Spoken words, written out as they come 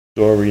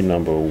Story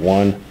number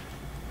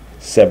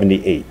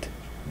 178.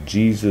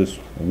 Jesus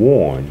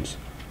warns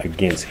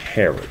against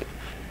Herod.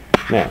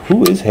 Now,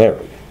 who is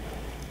Herod?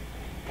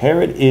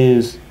 Herod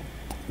is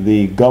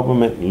the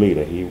government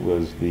leader. He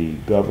was the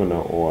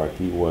governor, or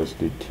he was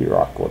the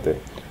tetrarch, or the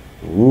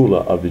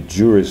ruler of the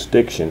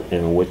jurisdiction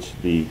in which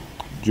the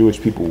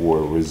Jewish people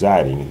were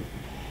residing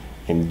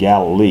in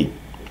Galilee.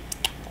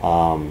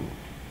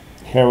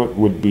 Herod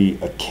would be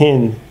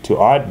akin to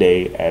our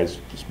day as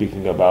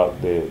speaking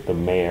about the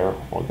mayor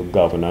or the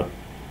governor,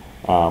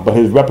 but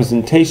his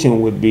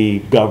representation would be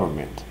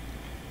government.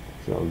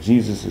 So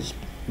Jesus is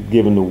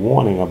giving the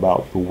warning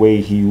about the way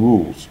he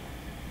rules.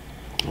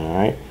 All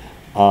right.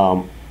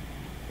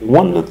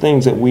 One of the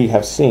things that we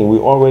have seen, we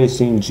already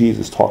seen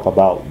Jesus talk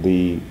about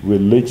the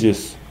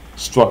religious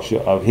structure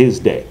of his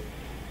day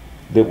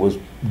that was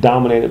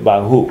dominated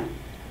by who?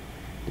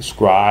 The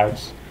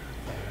scribes,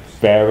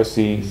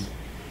 Pharisees,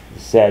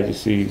 the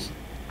Sadducees,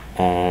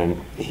 and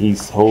he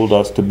told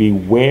us to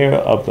beware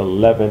of the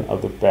leaven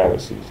of the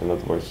Pharisees. In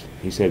other words,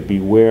 he said,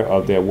 beware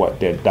of their what?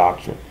 Their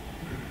doctrine.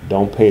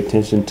 Don't pay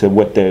attention to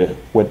what they're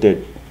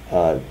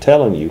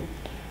telling you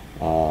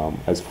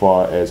as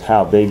far as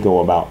how they go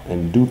about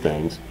and do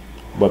things,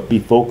 but be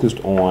focused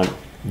on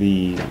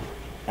the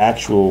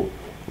actual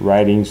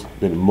writings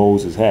that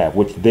Moses had,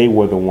 which they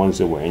were the ones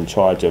that were in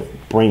charge of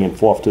bringing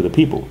forth to the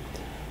people.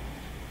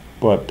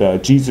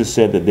 But Jesus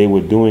said that they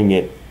were doing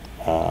it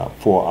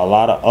for a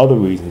lot of other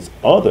reasons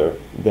other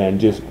than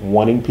just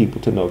wanting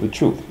people to know the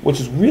truth, which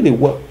is really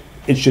what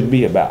it should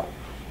be about.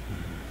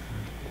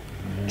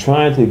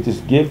 Trying to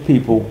just give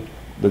people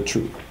the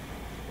truth.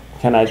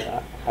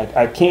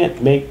 I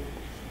can't make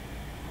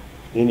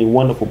any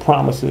wonderful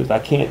promises. I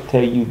can't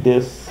tell you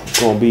this is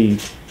going to be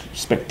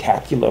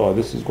spectacular or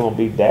this is going to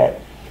be that.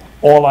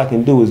 All I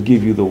can do is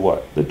give you the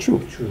what? The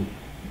truth.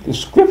 The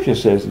scripture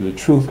says that the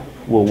truth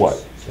will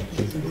what?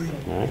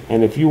 Right?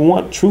 And if you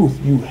want truth,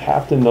 you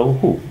have to know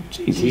who?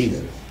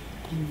 Jesus.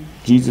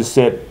 Jesus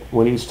said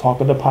when he was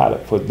talking to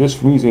Pilate, for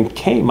this reason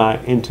came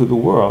I into the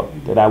world,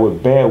 that I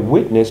would bear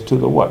witness to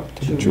the what?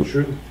 To the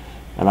truth.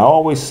 And I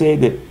always say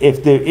that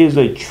if there is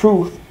a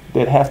truth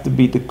that has to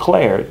be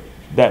declared,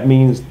 that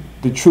means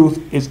the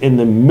truth is in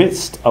the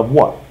midst of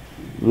what?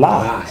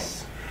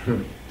 Lies.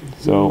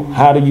 So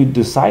how do you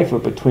decipher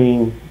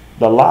between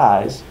the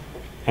lies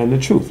and the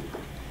truth?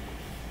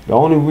 The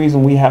only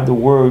reason we have the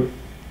word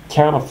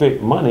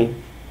counterfeit money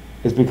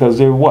is because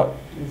there what?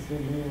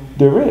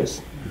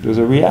 There's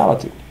a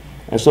reality.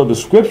 And so the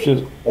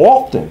scriptures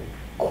often,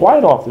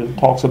 quite often,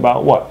 talks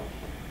about what?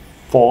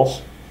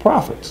 False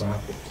prophets.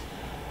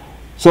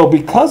 So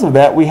because of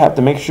that, we have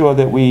to make sure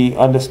that we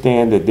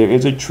understand that there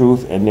is a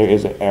truth and there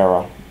is an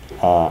error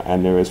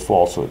and there is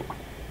falsehood.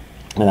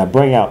 And I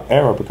bring out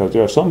error because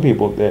there are some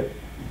people that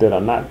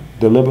are not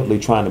deliberately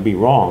trying to be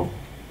wrong,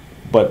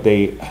 but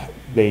they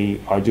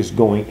are just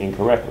going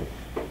incorrectly.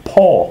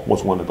 Paul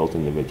was one of those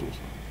individuals.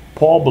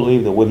 Paul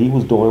believed that what he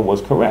was doing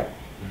was correct.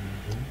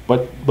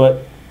 But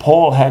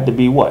Paul had to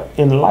be what?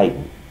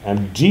 Enlightened.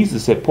 And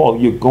Jesus said,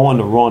 Paul, you're going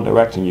the wrong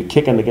direction. You're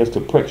kicking against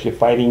the pricks. You're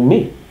fighting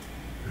me.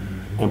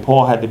 And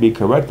Paul had to be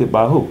corrected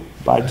by who?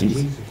 By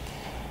Jesus.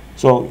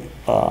 So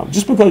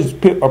just because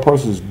a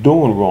person is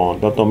doing wrong,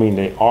 that don't mean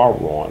they are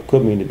wrong. It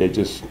could mean that they're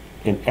just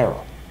in error.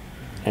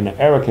 And the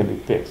error can be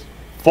fixed.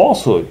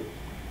 Falsehood,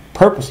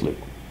 purposely,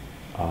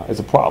 is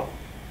a problem.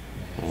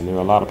 And there are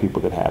a lot of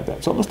people that have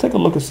that. So let's take a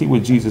look and see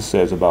what Jesus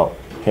says about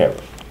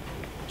Herod.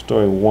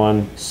 Story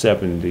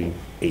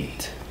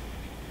 178.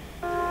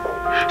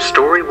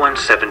 Story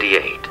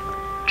 178.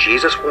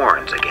 Jesus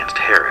warns against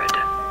Herod.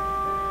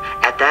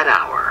 At that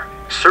hour,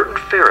 certain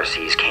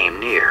Pharisees came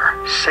near,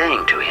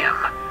 saying to him,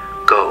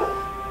 "Go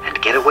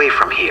and get away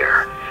from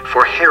here,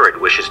 for Herod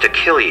wishes to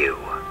kill you."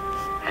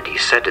 And he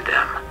said to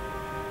them,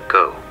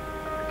 "Go,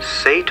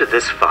 say to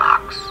this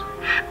fox,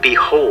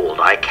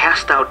 behold, I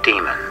cast out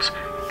demons,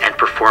 and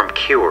perform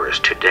cures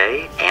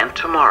today and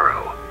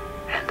tomorrow,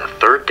 and the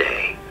third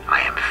day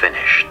I am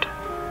finished.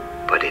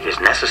 But it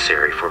is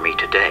necessary for me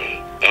today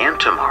and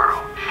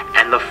tomorrow,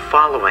 and the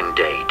following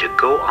day to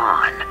go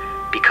on,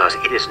 because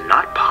it is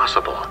not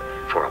possible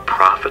for a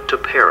prophet to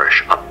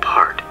perish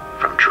apart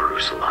from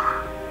Jerusalem."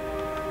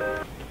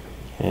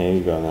 There you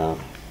go now.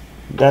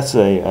 That's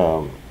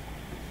a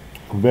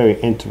very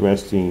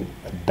interesting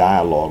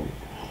dialogue.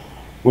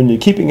 When you're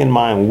keeping in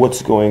mind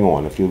what's going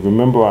on, if you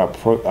remember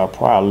our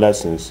prior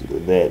lessons,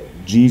 that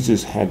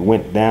Jesus had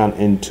went down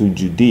into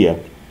Judea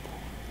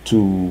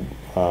to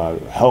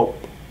help,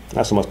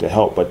 not so much to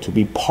help, but to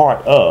be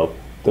part of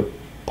the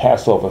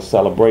Passover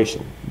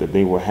celebration that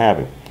they were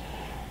having.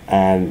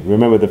 And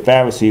remember, the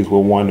Pharisees were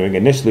wondering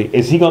initially,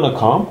 is he going to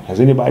come? Has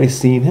anybody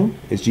seen him?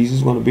 Is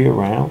Jesus going to be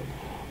around?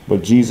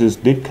 But Jesus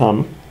did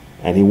come,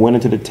 and he went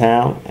into the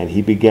town, and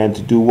he began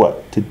to do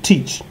what? To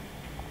teach.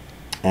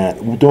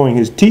 And during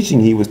his teaching,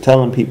 he was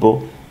telling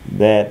people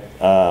that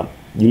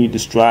you need to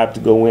strive to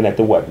go in at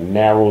the what?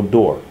 Narrow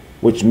door.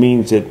 Which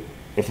means that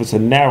if it's a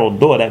narrow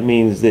door, that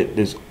means that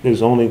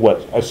there's only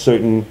what? A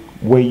certain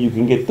way you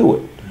can get through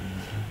it.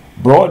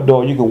 Broad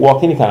door, you can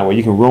walk any kind of way.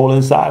 You can roll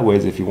in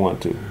sideways if you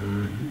want to.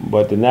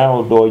 but the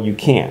narrow door you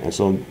can't. And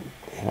so,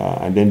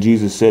 and then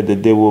Jesus said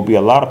that there will be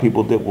a lot of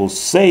people that will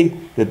say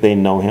that they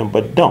know him,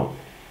 but don't.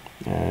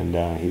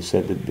 And he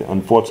said that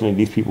unfortunately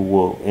these people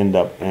will end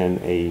up in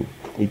a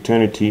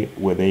eternity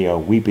where they are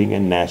weeping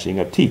and gnashing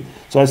of teeth.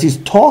 So as he's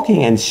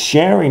talking and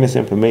sharing this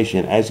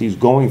information, as he's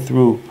going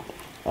through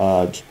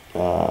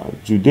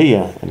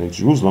Judea and in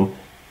Jerusalem,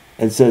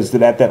 it says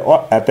that at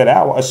that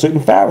hour a certain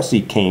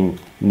Pharisee came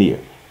near,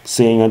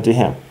 saying unto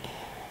him,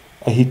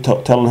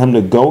 telling him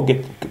to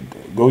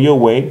go your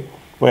way,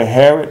 where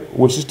Herod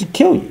wishes to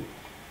kill you.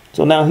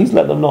 So now he's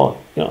letting them know,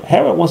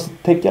 Herod wants to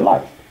take your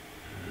life.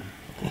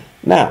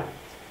 Now,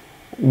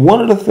 one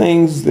of the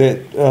things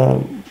that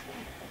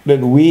that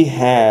we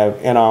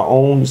have in our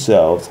own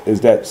selves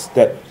is that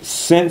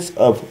sense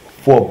of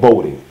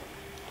foreboding.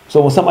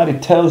 So when somebody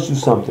tells you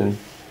something,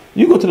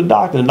 you go to the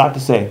doctor and the doctor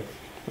say,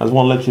 I just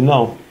want to let you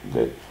know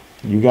that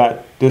you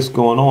got this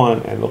going on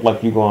and it look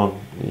like you're going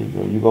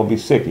to be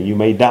sick and you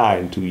may die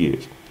in 2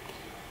 years.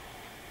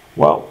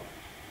 Well,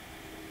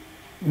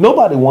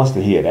 nobody wants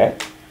to hear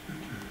that.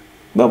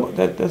 No,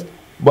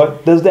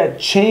 but does that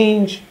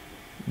change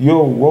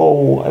your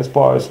role as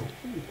far as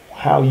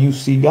how you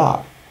see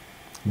God?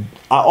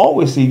 I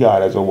always see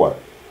God as a what?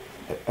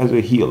 As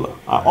a healer.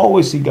 I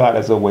always see God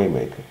as a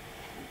waymaker.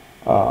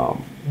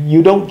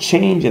 You don't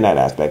change in that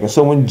aspect. And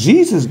so when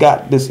Jesus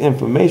got this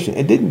information,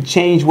 it didn't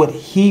change what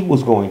he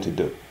was going to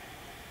do.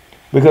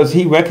 Because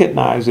he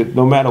recognized that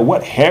no matter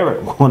what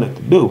Herod wanted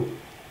to do,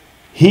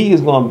 he is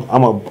going to,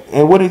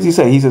 and what did he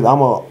say? He says,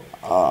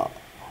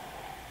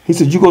 he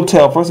said, you go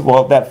tell, first of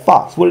all, that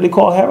fox. What did they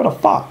call Herod? A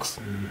fox.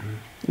 Mm-hmm.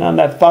 Now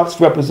that fox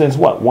represents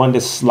what? One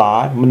that's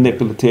sly,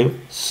 manipulative,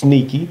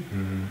 sneaky,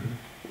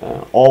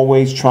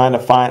 always trying to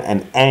find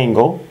an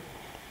angle.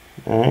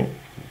 All right.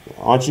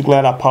 Aren't you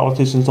glad our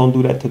politicians don't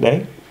do that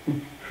today?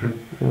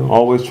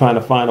 Always trying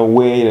to find a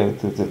way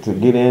to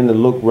get in, to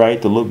look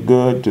right, to look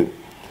good.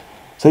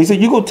 So he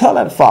said, you go tell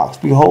that fox,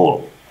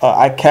 behold,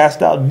 I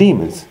cast out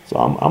demons. So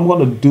I'm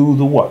going to do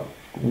the what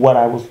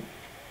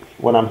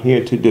I'm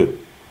here to do.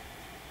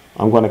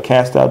 I'm going to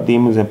cast out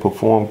demons and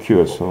perform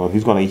cures. So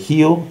he's going to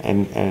heal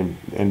and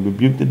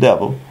rebuke the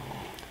devil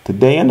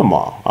today and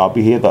tomorrow. I'll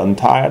be here the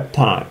entire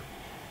time,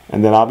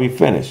 and then I'll be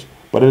finished.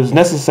 But it is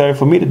necessary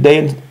for me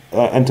today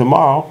and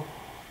tomorrow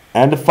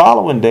and the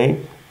following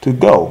day to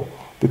go,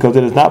 because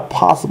it is not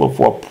possible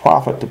for a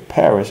prophet to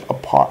perish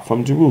apart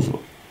from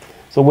Jerusalem.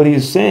 So what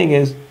he's saying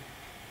is,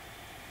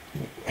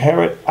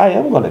 Herod, I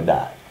am going to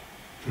die.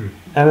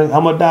 And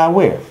I'm going to die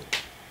where?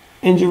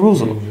 In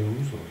Jerusalem.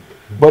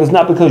 But it's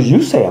not because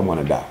you say I'm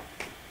going to die.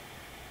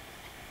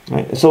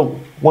 Right? So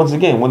once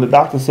again, when the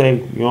doctor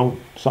say,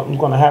 something's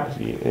going to happen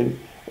to you,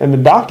 and the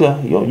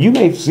doctor, you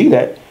may see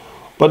that,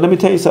 but let me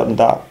tell you something,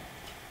 Doc.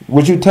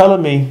 What you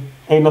telling me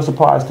ain't no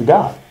surprise to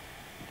God.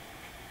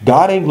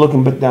 God ain't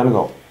looking down and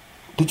go,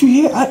 did you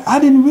hear? I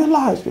didn't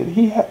realize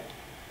that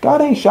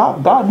God ain't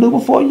shocked. God knew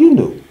before you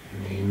knew.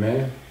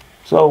 Amen.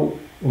 So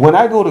when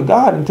I go to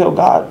God and tell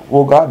God,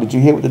 well, God, did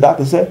you hear what the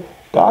doctor said?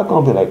 God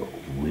going to be like,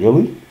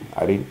 really?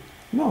 I didn't.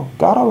 No,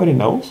 God already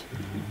knows.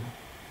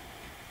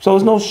 So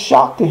it's no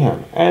shock to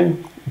him.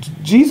 And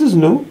Jesus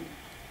knew.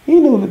 He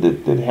knew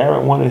that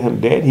Herod wanted him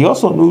dead. He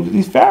also knew that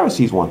these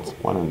Pharisees wanted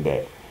him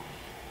dead.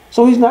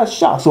 So he's not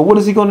shocked. So what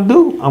is he going to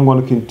do? I'm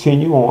going to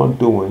continue on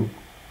doing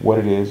what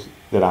it is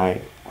that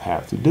I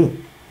have to do.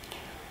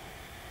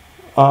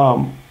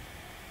 Our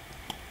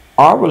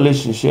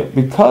relationship,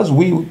 because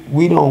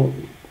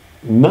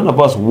none of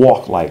us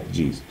walk like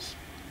Jesus.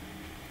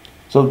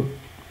 So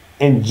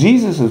in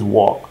Jesus's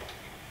walk,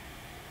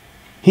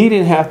 he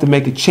didn't have to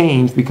make a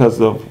change because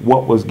of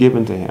what was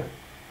given to him.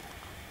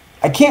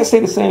 I can't say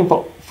the same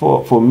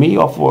for me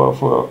or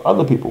for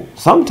other people.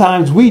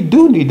 Sometimes we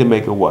do need to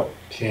make a what?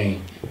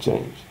 Change. A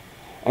change.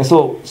 And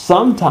so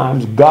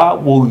sometimes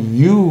God will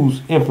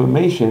use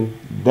information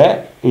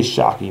that is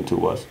shocking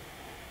to us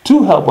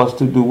to help us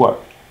to do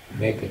what?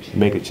 Make a change.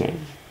 Make a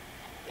change.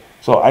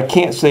 So I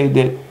can't say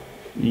that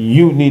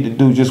you need to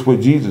do just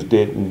what Jesus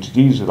did, and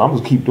Jesus, I'm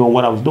going to keep doing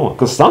what I was doing.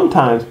 Because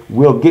sometimes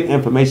we'll get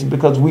information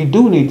because we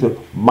do need to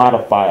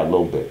modify a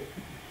little bit.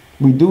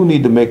 We do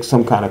need to make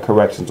some kind of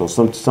corrections or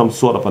some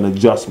sort of an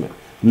adjustment.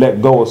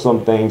 Let go of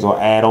some things or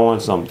add on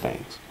some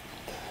things.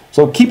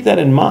 So keep that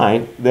in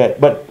mind.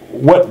 But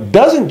what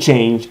doesn't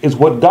change is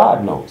what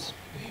God knows.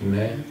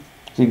 Amen.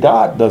 See,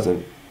 God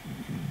doesn't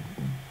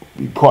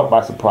be caught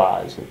by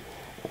surprise.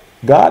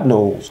 God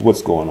knows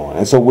what's going on.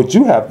 And so what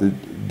you have to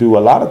do a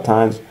lot of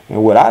times,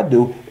 and what I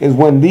do, is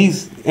when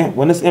this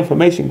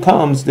information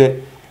comes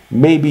that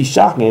may be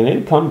shocking,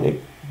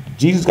 and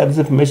Jesus got this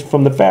information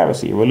from the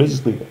Pharisee, a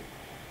religious leader.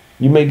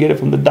 You may get it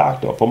from the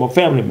doctor, or from a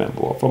family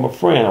member, or from a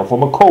friend, or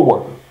from a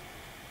co-worker.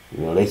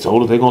 They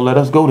told us they're going to let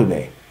us go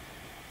today.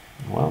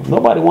 Well,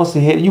 nobody wants to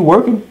hear you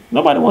working.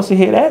 Nobody wants to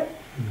hear that.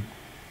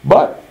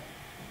 But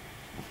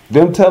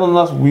them telling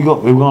us we're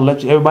going to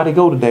let everybody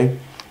go today.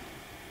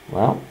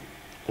 Well,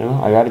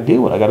 I got to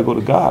deal with it. I got to go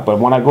to God. But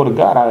when I go to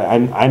God,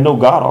 I know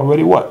God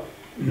already what?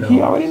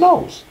 He already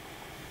knows.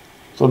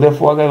 So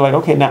therefore, I got like,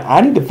 okay, now I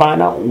need to find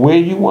out where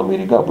you want me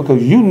to go,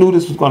 because you knew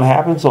this was going to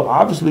happen. So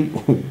obviously,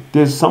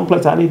 there's some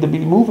place I need to be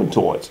moving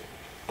towards,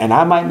 and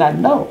I might not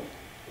know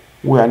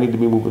where I need to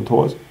be moving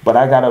towards, but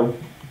I got to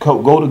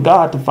go to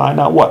God to find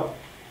out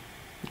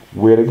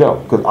where to go,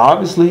 because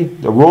obviously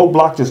the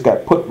roadblock just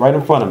got put right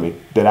in front of me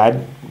that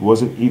I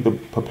wasn't either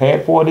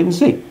prepared for or didn't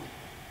see,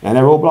 and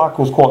that roadblock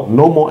was called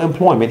no more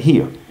employment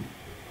here.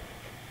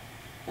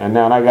 And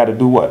now I got to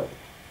do what?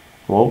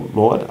 Well,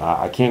 Lord,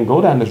 I can't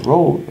go down this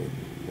road.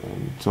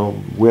 So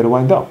where do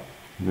I go?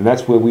 And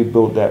that's where we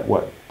build that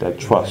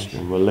trust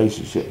and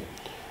relationship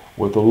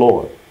with the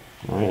Lord.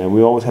 Right? And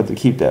we always have to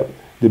keep that.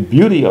 The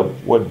beauty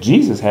of what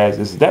Jesus has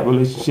is that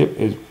relationship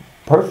is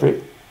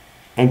perfect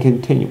and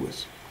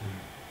continuous.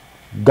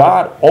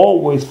 God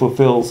always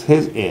fulfills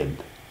his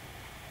end.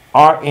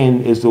 Our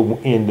end is the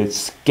end that's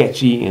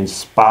sketchy and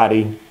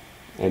spotty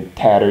and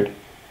tattered.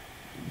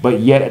 But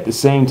yet at the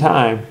same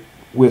time,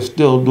 we're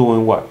still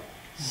doing what?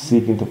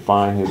 Seeking to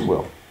find his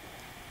will.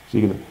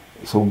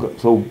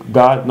 So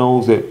God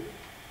knows that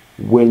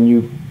when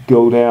you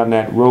go down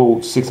that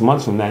road 6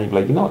 months from now, you'll be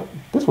like, you know what?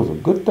 This was a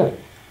good thing.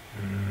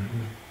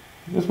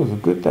 This was a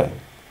good thing.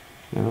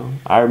 You know,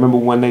 I remember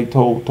when they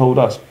told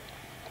us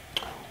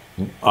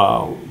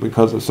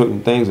because of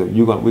certain things that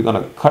we're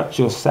gonna cut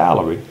your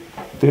salary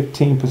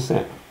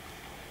 15%.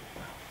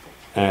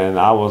 And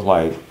I was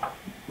like,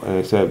 and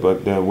they said,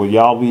 but then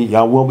y'all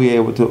will be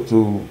able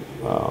to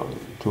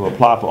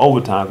apply for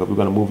overtime, because we're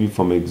gonna move you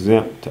from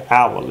exempt to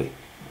hourly.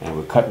 And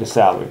we're cutting the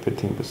salary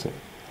 15%.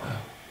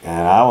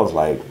 And I was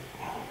like,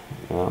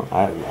 you know,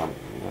 I'm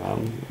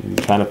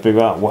trying to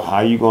figure out how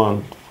you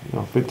going,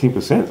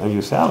 15% of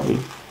your salary.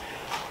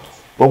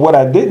 But what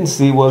I didn't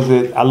see was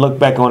that I look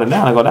back on it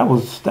now and I go, that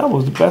was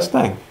the best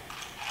thing,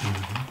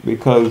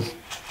 because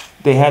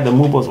they had to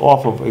move us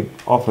off of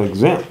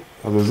exempt.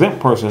 An exempt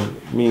person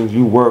means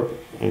you work,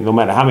 and no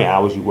matter how many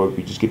hours you work,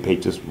 you just get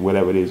paid just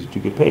whatever it is that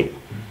you get paid.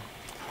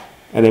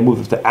 And they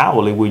moved us to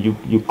hourly, where you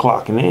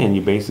clocking in.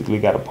 You basically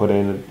got to put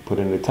in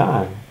the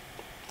time.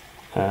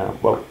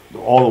 But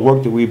all the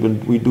work that we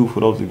do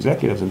for those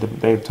executives and different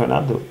things turned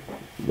out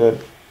the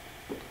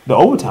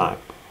overtime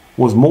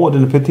was more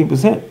than the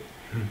 15%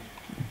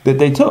 that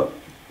they took.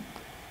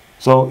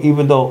 So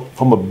even though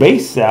from a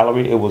base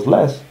salary it was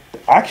less, the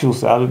actual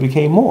salary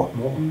became more.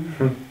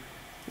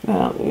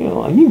 Now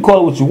you can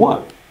call it what you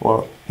want.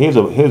 Or here's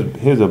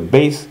a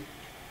base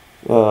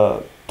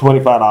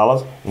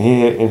 $25,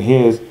 and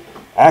here's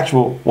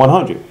actual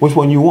 100. Which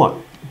one you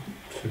want?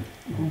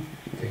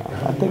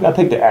 I think I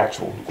take the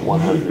actual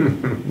 100.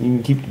 You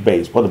can keep the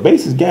base. Well, the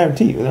base is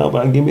guaranteed,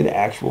 but give me the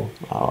actual.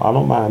 I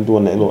don't mind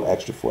doing that little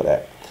extra for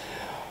that.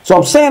 So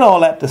I'm saying all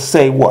that to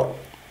say what?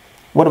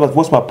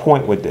 What's my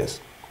point with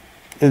this?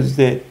 Is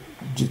that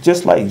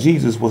just like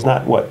Jesus was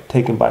not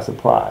taken by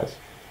surprise,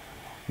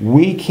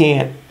 we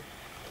can't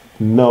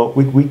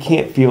we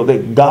can't feel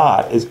that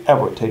God is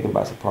ever taken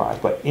by surprise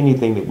by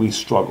anything that we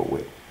struggle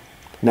with.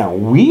 Now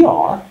we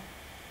are.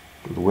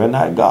 We're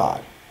not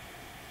God.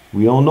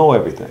 We don't know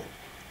everything.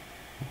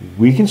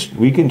 We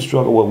can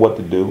struggle with what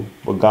to do,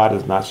 but God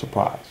is not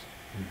surprised.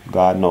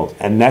 God knows.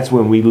 And that's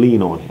when we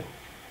lean on him.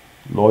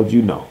 Lord,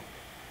 you know.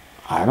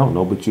 I don't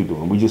know, but you do.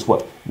 And we just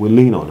we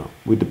lean on him.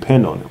 We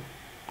depend on him.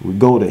 We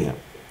go to him.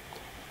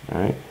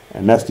 All right?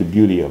 And that's the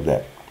beauty of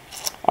that.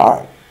 All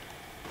right.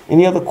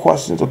 Any other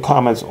questions or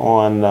comments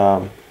on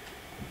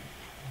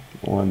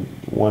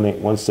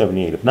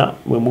 178? If not,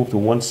 we'll move to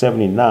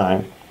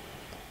 179.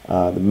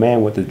 The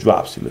man with the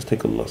dropsy. Let's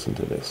take a listen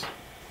to this.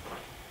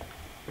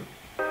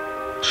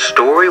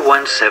 Story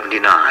 179,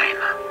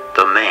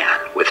 The Man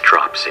with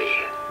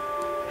Dropsy.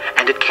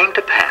 And it came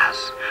to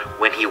pass,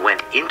 when he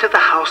went into the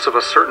house of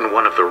a certain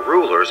one of the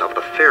rulers of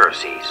the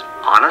Pharisees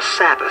on a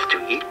Sabbath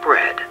to eat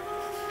bread,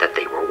 that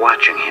they were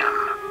watching him.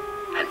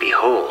 And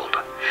behold,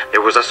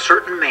 there was a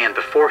certain man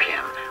before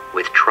him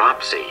with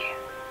dropsy.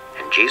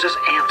 And Jesus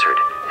answered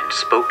and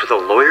spoke to the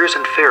lawyers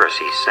and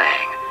Pharisees,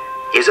 saying,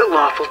 Is it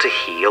lawful to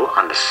heal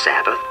on the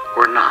Sabbath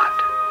or not?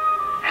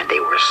 And they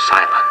were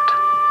silent.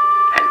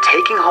 And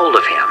taking hold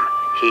of him,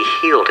 he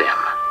healed him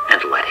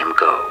and let him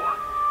go.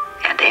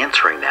 And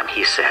answering them,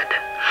 he said,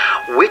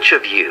 Which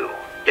of you,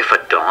 if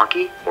a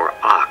donkey or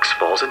ox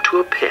falls into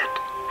a pit,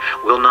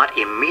 will not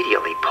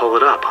immediately pull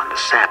it up on the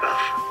Sabbath?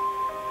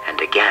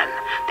 And again,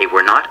 they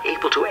were not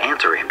able to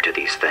answer him to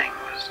these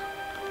things.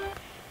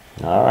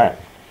 All right.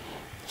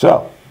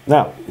 So,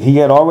 now, he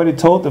had already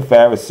told the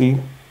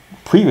Pharisee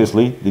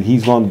previously that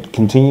he's going to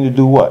continue to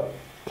do what?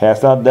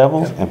 Cast out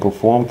devils and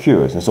perform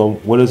cures. And so,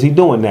 what is he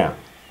doing now?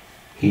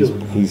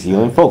 He's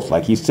healing folks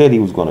like he said he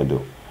was going to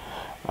do.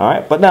 All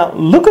right. But now,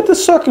 look at the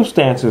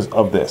circumstances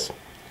of this.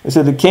 It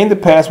said, it came to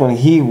pass when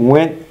he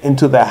went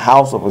into the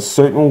house of a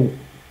certain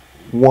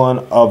one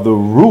of the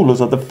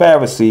rulers of the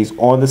Pharisees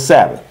on the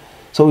Sabbath.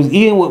 So he's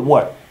eating with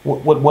what?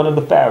 With one of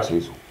the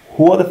Pharisees.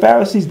 Who are the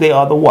Pharisees? They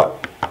are the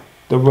what?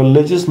 The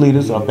religious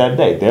leaders of that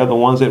day. They're the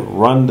ones that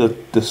run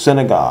the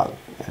synagogue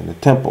and the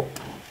temple.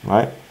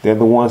 Right? They're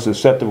the ones that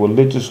set the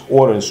religious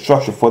order and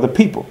structure for the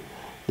people.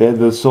 They're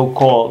the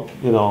so-called,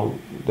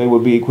 they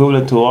would be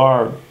equivalent to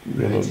our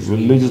religious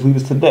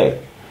leaders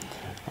today.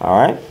 All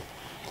right?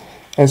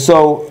 And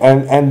so,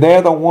 and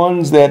they're the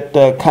ones that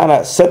kind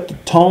of set the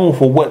tone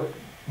for what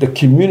the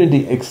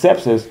community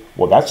accepts as,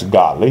 well, that's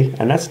godly,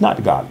 and that's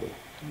not godly.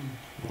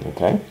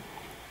 Okay?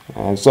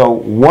 And so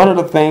one of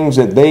the things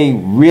that they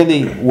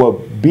really were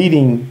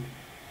beating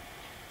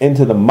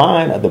into the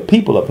mind of the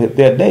people of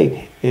their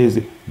day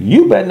is,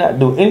 you better not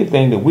do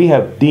anything that we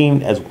have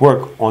deemed as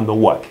work on the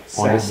what? Sabbath.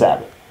 On the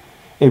Sabbath.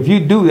 If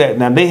you do that,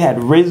 now they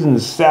had risen the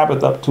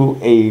Sabbath up to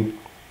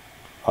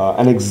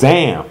an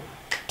exam,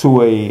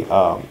 to a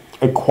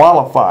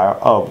qualifier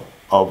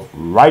of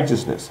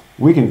righteousness.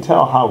 We can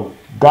tell how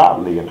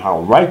godly and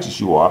how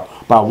righteous you are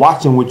by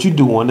watching what you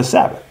do on the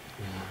Sabbath.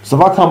 So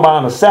if I come by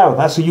on the Sabbath,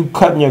 I see you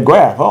cutting your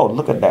grass. Oh,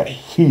 look at that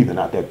heathen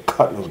out there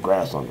cutting his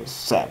grass on the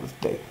Sabbath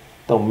day.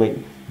 Don't make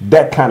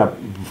that kind of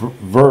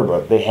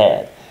verba they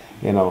had.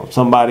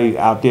 Somebody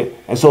out there.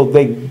 And so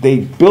they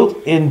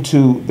built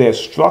into their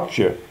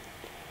structure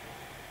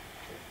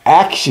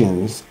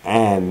actions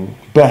and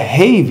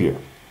behavior,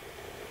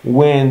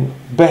 when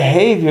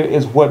behavior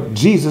is what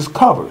Jesus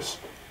covers.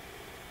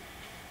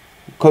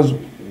 Because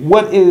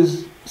what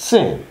is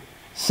sin?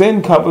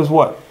 Sin covers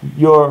what?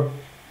 Your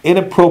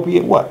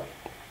inappropriate what?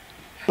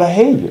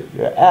 Behavior,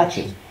 your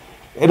actions.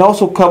 It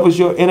also covers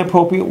your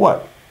inappropriate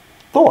what?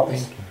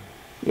 Thoughts.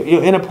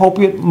 Your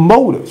inappropriate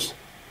motives.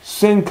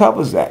 Sin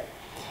covers that.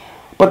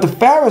 But the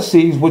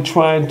Pharisees were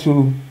trying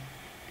to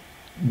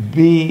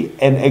be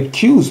an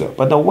accuser.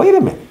 But now wait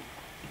a minute.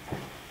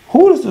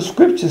 Who does the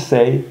scripture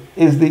say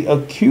is the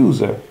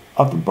accuser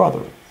of the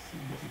brethren?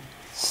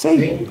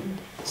 Satan.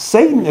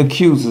 Satan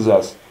accuses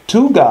us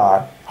to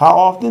God. How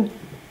often?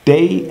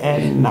 Day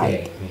and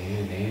night.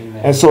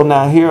 And so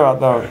now here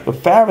are the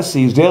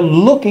Pharisees. They're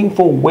looking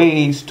for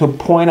ways to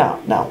point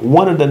out. Now,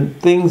 one of the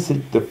things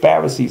that the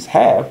Pharisees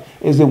have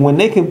is that when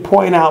they can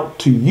point out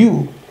to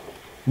you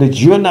that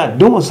you're not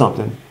doing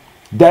something,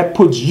 that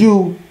puts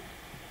you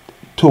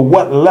to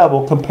what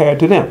level compared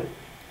to them?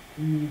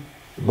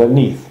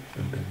 Beneath.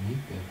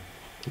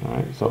 All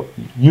right, so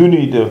you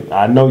need to,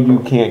 I know you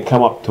can't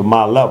come up to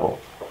my level.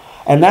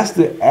 And that's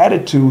the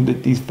attitude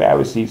that these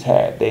Pharisees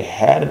had. They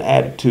had an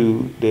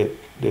attitude that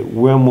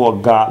we're more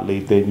godly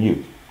than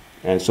you.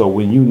 And so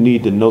when you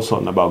need to know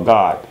something about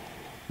God,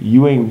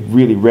 you ain't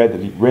really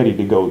ready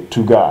to go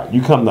to God.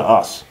 You come to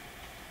us,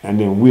 and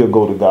then we'll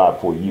go to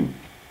God for you,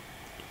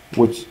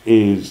 which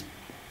is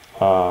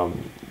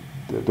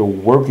the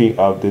working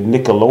of the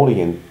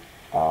Nicolaitanian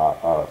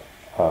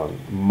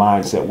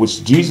mindset,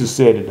 which Jesus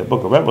said in the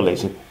book of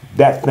Revelation,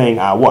 that thing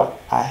I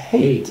what? I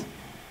hate.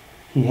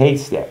 He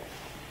hates that.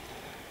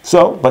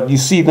 So, but you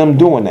see them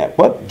doing that.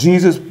 But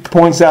Jesus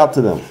points out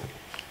to them,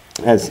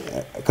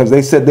 because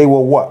they said they were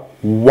what?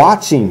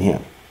 Watching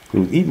him. He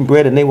was eating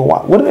bread and they were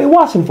watching. What are they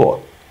watching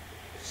for?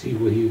 See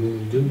what he's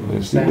going to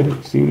do. See what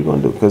he's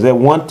going to do. Because they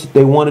want to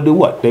do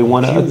what? They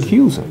want to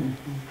accuse him.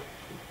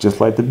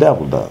 Just like the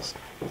devil does.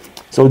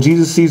 So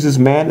Jesus sees this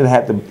man that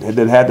had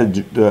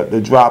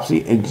the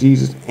dropsy, and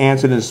Jesus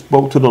answered and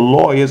spoke to the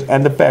lawyers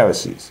and the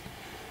Pharisees.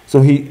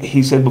 So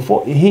he said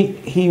before,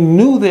 he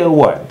knew their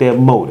what? Their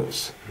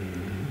motives.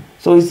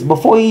 So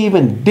before he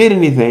even did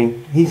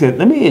anything, he said,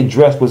 let me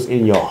address what's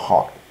in your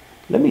heart.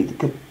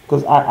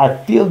 Because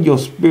I feel your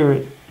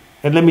spirit,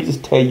 and let me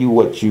just tell you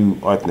what you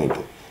are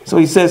thinking. So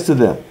he says to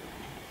them,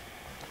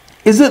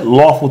 is it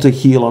lawful to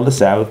heal on the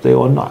Sabbath day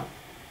or not?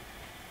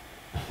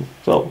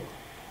 So,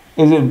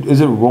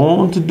 is it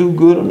wrong to do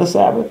good on the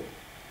Sabbath?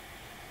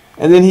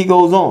 And then he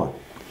goes on.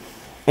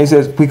 And he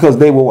says, because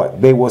they were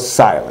what? They were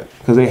silent,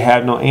 because they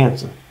had no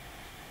answer.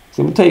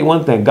 So let me tell you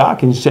one thing. God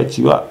can shut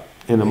you up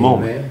in a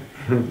moment.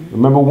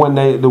 Remember when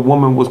the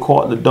woman was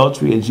caught in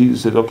adultery, and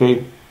Jesus said,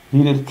 okay,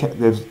 he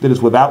that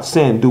is without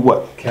sin, do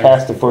what?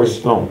 Cast the first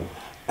stone.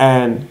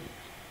 And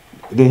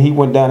then he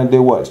went down and did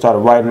what? Started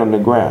writing on the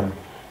ground.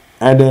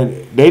 And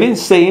then they didn't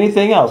say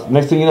anything else.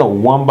 Next thing you know,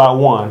 one by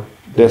one,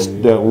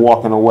 they're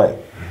walking away.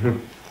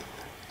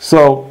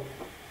 So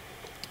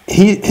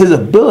his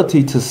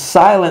ability to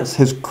silence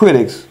his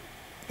critics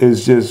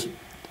is just,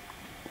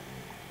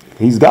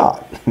 he's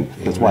God.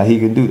 That's why he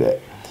can do that.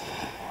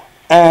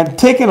 And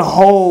taking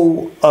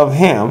hold of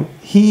him,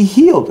 he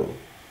healed him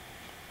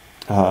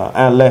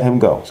and let him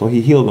go. So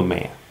he healed a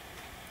man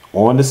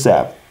on the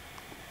Sabbath,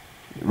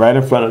 right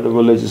in front of the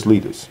religious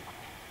leaders.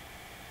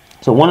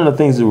 So one of the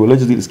things the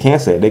religious leaders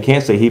can't say, they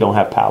can't say he don't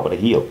have power to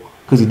heal,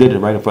 because he did it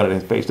right in front of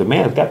his face. The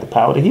man's got the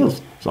power to heal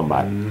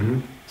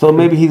somebody. So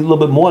maybe he's a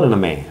little bit more than a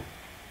man.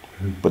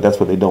 But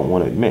that's what they don't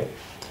want to admit.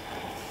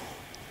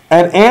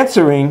 And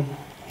answering,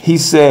 he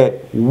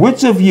said,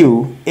 which of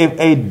you, if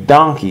a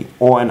donkey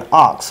or an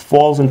ox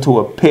falls into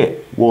a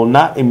pit, will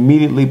not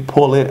immediately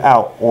pull it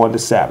out on the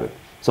Sabbath?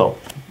 So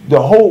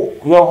your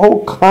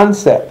whole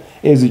concept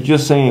is that you're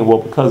saying, well,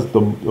 because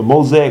the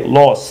Mosaic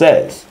law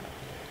says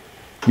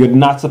you're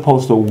not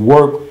supposed to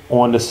work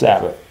on the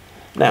Sabbath.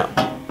 Now,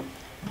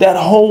 that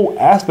whole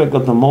aspect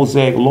of the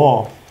Mosaic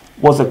law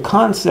was a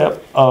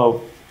concept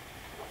of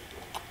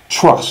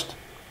trust.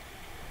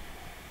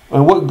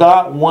 And what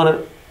God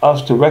wanted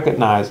us to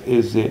recognize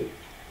is that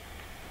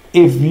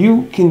if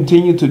you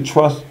continue to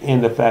trust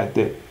in the fact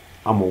that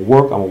I'm going to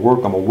work, I'm going to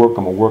work, I'm going to work,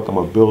 I'm going to work, I'm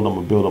going to build, I'm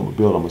going to build, I'm going to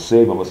build, I'm going to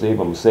save, I'm going to save, I'm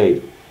going to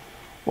save.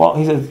 Well,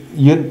 he says,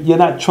 you're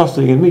not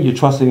trusting in me, you're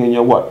trusting in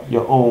your what?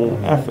 Your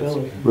own efforts.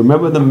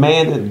 Remember the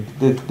man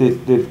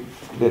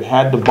that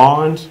had the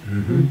barns?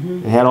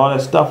 And had all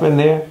that stuff in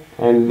there?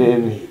 And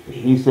then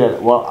he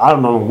said, well, I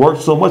don't know,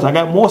 work so much, I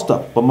got more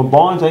stuff. But my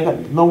barns, I ain't got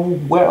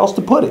nowhere else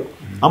to put it.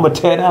 I'm going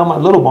to tear down my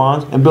little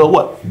barns and build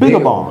what? Bigger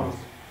barns.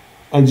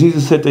 And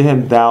Jesus said to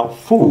him, thou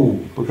fool,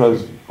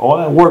 because all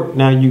that work,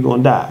 now you're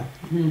going to die.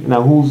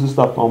 Now who's the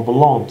stuff going to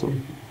belong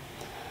to?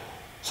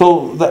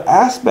 So the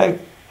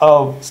aspect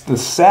of the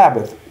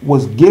Sabbath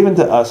was given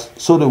to us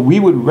so that we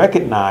would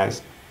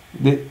recognize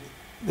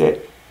that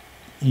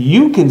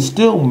you can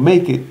still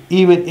make it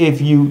even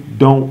if you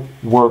don't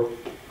work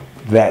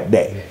that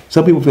day.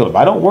 Some people feel if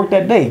I don't work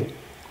that day,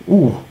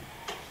 ooh,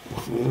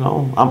 you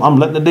know, I'm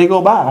letting the day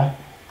go by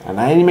and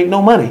I ain't make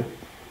no money.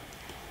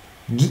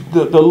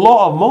 The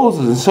law of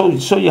Moses,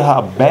 and show you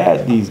how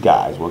bad these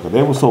guys were, because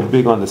they were so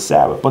big on the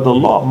Sabbath. But the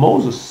law of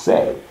Moses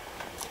said,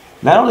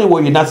 not only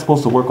were you not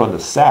supposed to work on the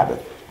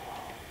Sabbath,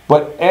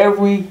 but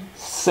every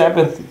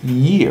 7th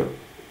year,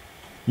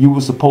 you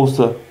were supposed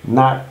to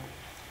not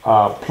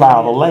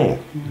plow the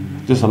land.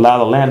 Just allow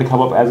the land to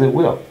come up as it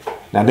will.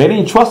 Now, they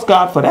didn't trust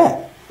God for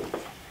that.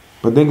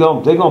 But they're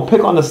gonna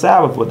pick on the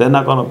Sabbath, but they're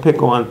not gonna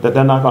pick on that.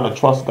 They're not gonna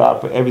trust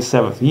God for every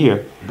 7th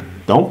year.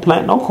 Don't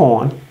plant no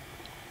corn.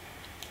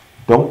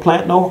 Don't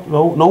plant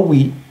no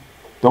wheat.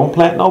 Don't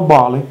plant no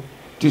barley.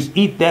 Just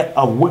eat that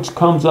of which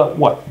comes up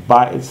what?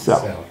 By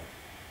itself.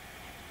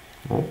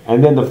 Right?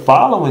 And then the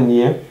following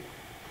year,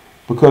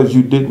 because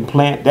you didn't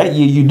plant that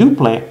year, you do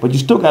plant, but you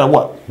still gotta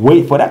what?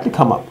 Wait for that to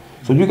come up.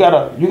 So you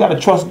gotta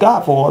trust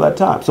God for all that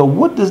time. So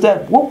what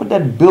would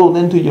that build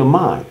into your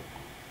mind?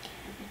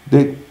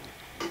 That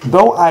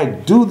though I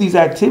do these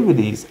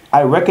activities,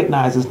 I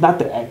recognize it's not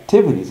the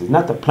activities, it's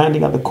not the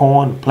planting of the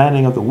corn,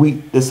 planting of the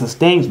wheat that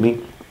sustains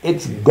me.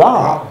 It's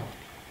God.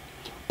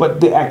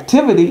 But the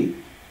activity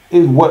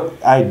is what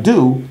I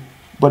do,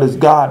 but it's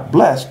God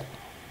blessed.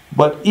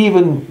 But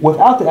even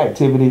without the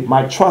activity,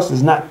 my trust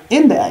is not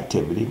in the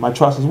activity. My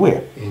trust is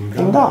where?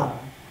 In God.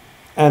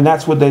 And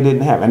that's what they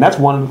didn't have. And that's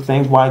one of the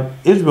things why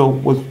Israel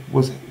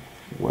was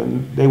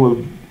when they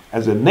were,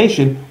 as a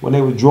nation, when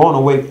they were drawn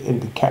away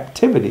into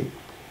captivity,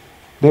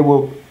 they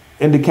were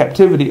into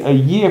captivity a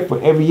year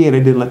for every year they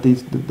didn't let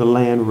the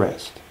land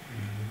rest.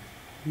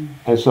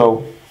 And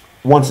so,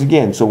 once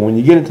again, so when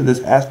you get into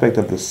this aspect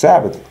of the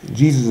Sabbath,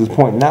 Jesus is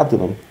pointing out to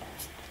them,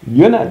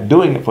 you're not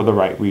doing it for the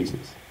right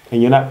reasons.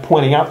 And you're not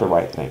pointing out the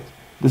right things.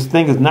 This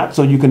thing is not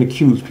so you can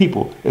accuse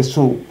people. It's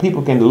so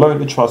people can learn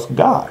to trust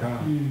God.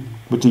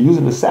 But you're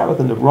using the Sabbath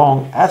in the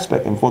wrong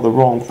aspect and for the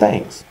wrong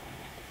things.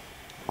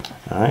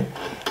 All right?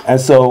 And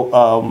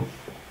so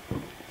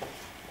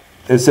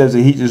it says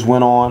that he just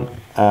went on.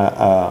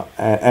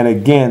 And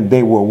again,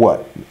 they were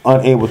what?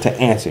 Unable to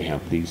answer him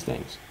these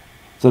things.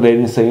 So they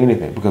didn't say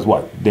anything because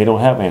what? They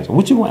don't have an answer.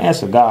 What you going to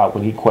answer God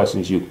when he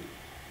questions you?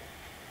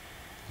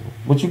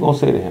 What you going to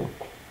say to him?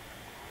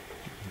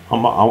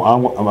 I'm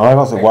going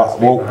to say,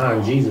 well,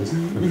 behind Jesus.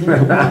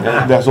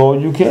 That's all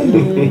you can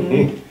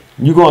do.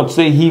 You going to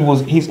say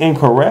he's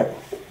incorrect?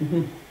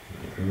 You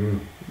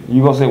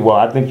going to say, well,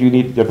 I think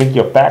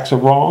your facts are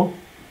wrong?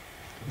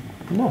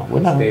 No, we're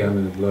not. Stay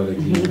under the blood of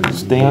Jesus.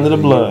 Stay under the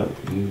blood.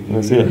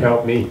 That's it.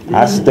 Help me.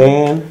 I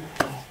stand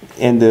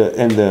in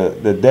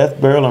the death,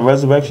 burial, and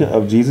resurrection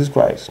of Jesus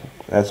Christ.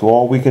 That's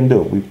all we can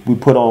do. We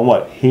put on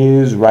what?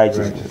 His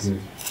righteousness.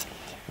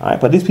 All right,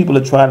 but these people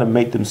are trying to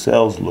make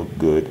themselves look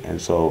good,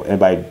 and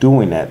by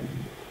doing that,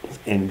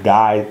 in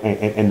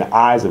the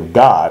eyes of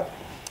God,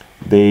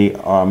 they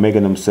are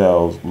making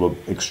themselves look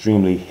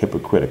extremely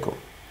hypocritical.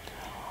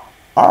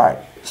 All right,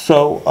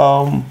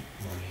 so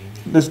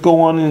let's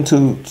go on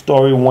into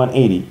story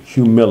 180,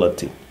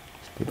 humility.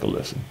 Let's take a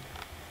listen.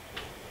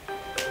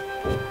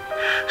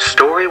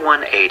 Story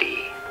 180,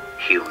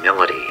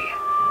 humility.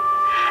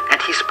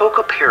 And he spoke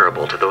a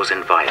parable to those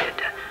invited,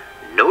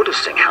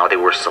 noticing how they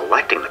were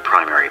selecting the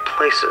primary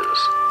places,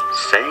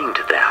 saying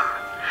to them,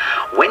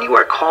 when you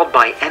are called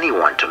by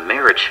anyone to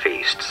marriage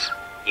feasts,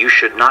 you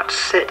should not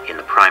sit in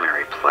the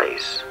primary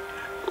place,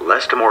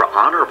 lest a more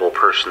honorable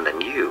person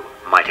than you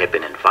might have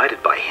been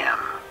invited by him.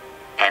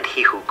 And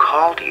he who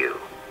called you,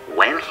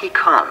 when he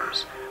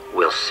comes,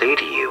 will say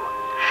to you,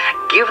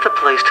 give the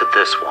place to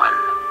this one,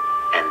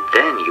 and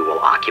then you will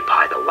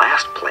occupy the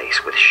last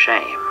place with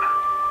shame.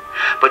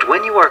 But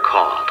when you are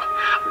called,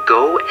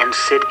 go and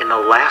sit in the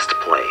last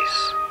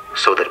place,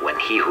 so that when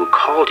he who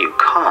called you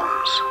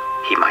comes,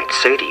 he might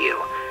say to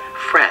you,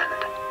 friend,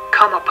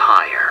 come up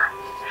higher.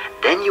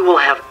 Then you will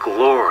have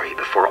glory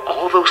before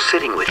all those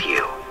sitting with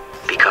you,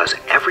 because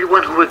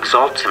everyone who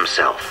exalts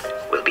himself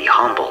will be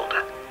humbled,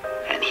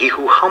 and he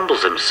who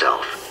humbles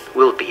himself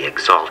will be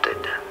exalted.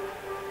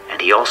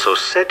 And he also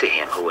said to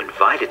him who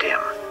invited him,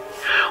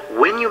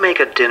 when you make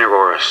a dinner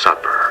or a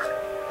supper,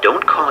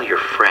 don't call your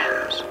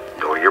friends,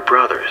 nor your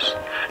brothers,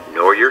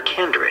 nor your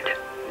kindred,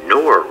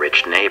 nor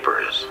rich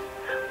neighbors,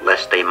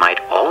 lest they might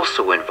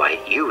also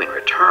invite you in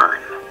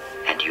return,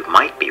 and you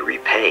might be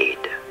repaid.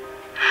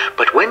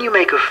 But when you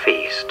make a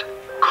feast,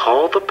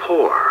 call the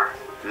poor,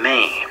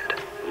 maimed,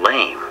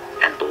 lame,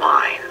 and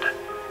blind,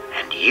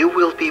 and you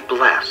will be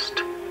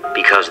blessed,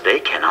 because they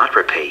cannot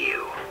repay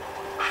you,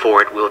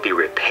 for it will be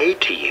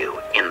repaid to you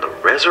in the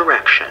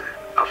resurrection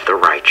of the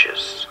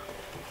righteous.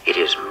 It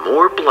is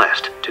more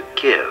blessed to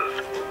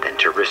give than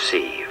to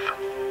receive.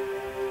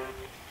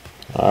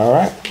 All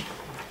right.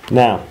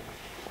 Now,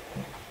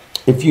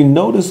 if you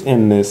notice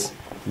in this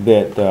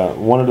that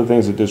one of the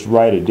things that this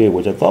writer did,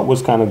 which I thought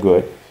was kind of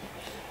good,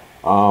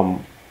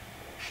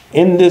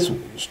 in this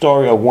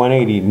story of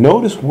 180,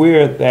 notice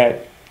where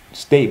that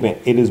statement,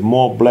 it is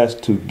more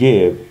blessed to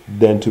give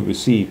than to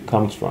receive,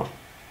 comes from.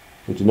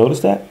 Did you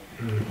notice that?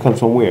 It comes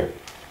from where?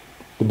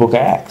 The book of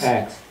Acts.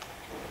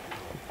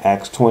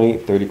 Acts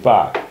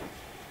 20:35.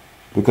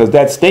 Because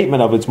that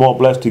statement of it's more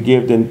blessed to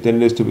give than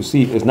it is to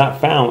receive is not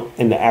found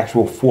in the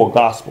actual 4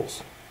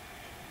 Gospels.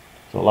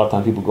 So a lot of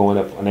times people go in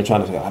there and they're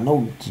trying to say, I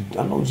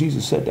know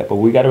Jesus said that, but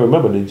we got to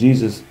remember that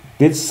Jesus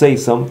did say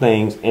some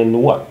things in the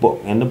what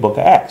book? In the book of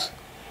Acts.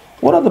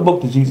 What other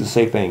book did Jesus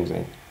say things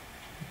in?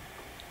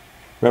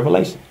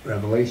 Revelation.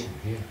 Revelation,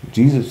 yeah.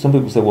 Jesus. Some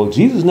people say, well,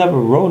 Jesus never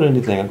wrote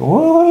anything. I go,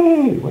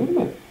 oh, wait a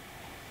minute.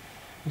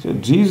 I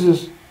said,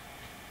 Jesus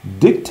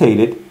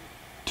dictated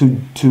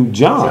to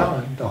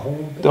John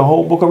the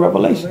whole book of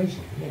Revelation.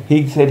 Yeah.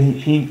 He said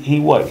he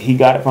what? He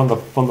got it from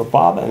the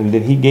Father, and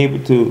then he gave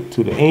it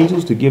to the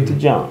angels to give to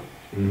John.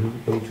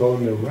 Mm-hmm. He told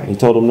him to write. He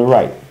told him to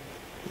write.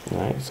 All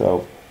right.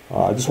 So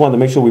I just wanted to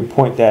make sure we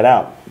point that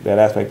out. That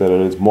aspect that it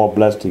is more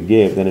blessed to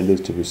give than it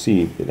is to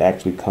receive. It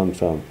actually comes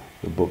from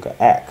the book of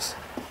Acts.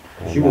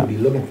 And, you would be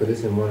looking for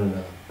this in one of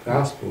the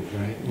Gospels,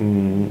 right?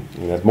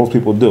 As most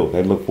people do.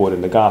 They look for it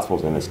in the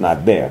Gospels, and it's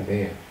not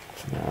there.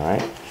 All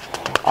right.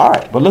 All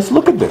right, but let's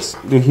look at this,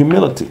 the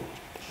humility.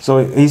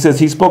 So he says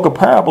he spoke a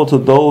parable to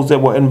those that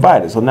were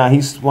invited. So now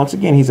he's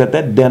at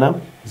that dinner.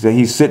 He said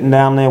he's sitting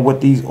down there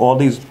with all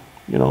these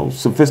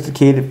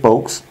sophisticated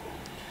folks,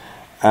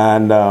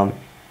 and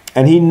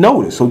he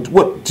noticed. So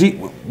what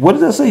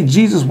does that say?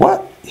 Jesus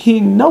what? He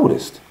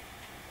noticed.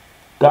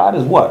 God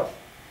is what?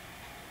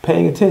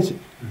 Paying attention.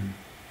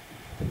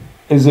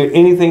 Is there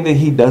anything that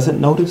he doesn't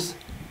notice?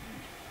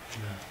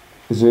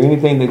 Is there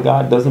anything that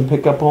God doesn't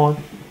pick up on?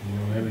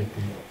 Everything.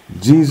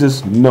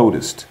 Jesus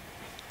noticed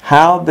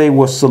how they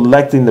were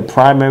selecting the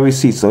primary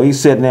seat. So he's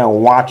sitting there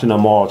watching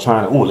them all,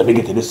 trying to, let me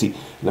get to this seat.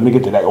 Let me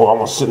get to that. Oh, I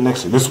want to sit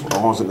next to this one.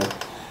 I want to sit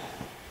next.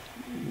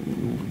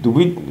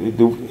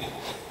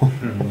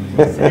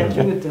 Said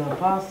you with the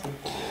apostle.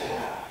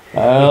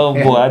 Oh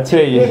boy, I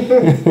tell you.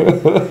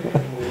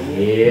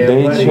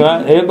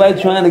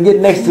 Everybody trying to get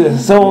next to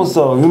so and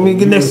so. Let me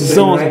get next to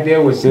so and so. Right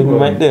there with sitting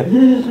right there.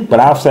 But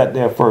I've sat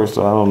there first,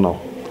 so I don't know.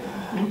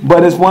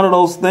 But it's one of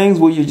those things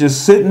where you're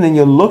just sitting and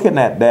you're looking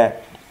at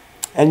that,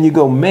 and you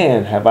go,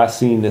 "Man, have I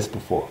seen this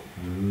before?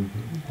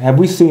 Have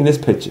we seen this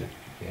picture?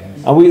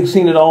 Yes. And we've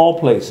seen it all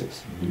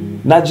places,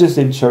 not just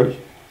in church.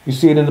 You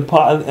see it in the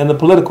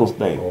political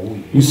thing. Oh,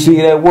 yeah. You see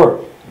it at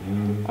work.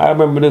 I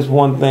remember this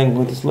one thing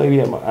with this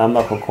lady. I'm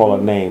not gonna call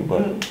her name,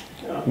 but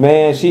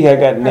man, she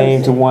had got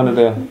named to one of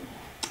the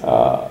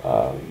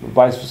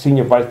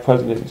senior vice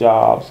president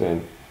jobs,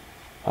 and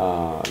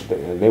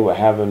they were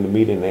having the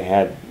meeting. They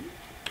had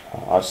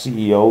our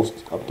CEOs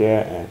up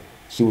there, and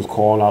she was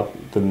calling out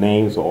the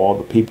names of all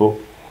the people.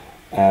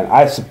 And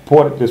I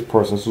supported this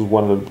person. This was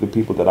one of the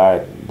people that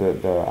I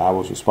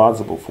was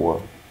responsible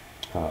for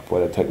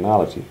the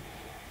technology.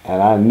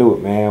 And I knew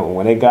it, man.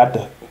 When they got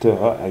to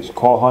her and she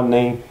called her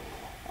name,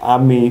 I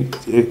mean,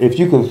 if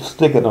you could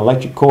stick an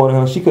electric cord in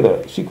her, she could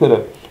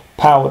have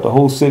powered the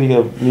whole city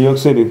of New York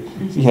City.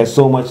 She had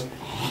so much.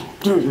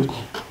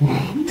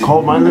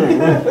 Called my name,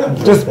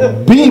 just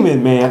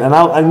beaming, man,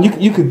 and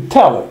you could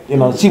tell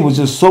it. She was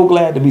just so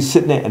glad to be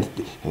sitting there,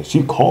 and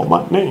she called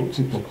my name.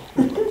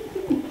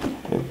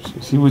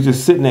 She was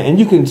just sitting there, and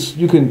you can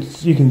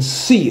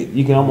see it.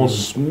 You can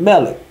almost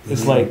smell it.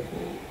 It's like,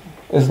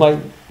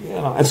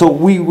 and so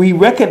we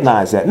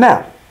recognize that.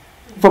 Now,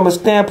 from a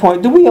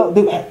standpoint,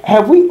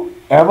 have we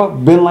ever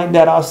been like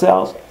that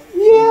ourselves?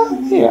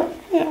 Yeah.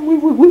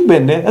 We've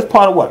been there. That's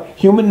part of what?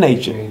 Human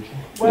nature.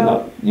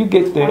 Well, you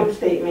get there. One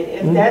statement,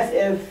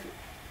 if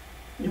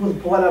you was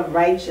brought up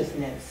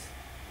righteousness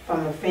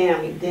from a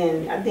family,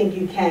 then I think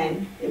you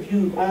can. If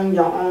you own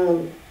your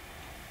own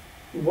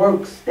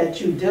works that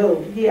you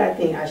do, I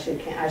think I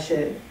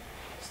should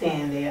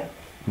stand there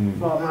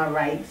for my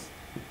rights,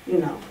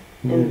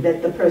 and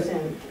let the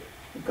person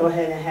go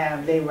ahead and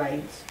have their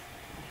rights.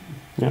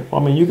 Yeah, I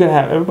mean,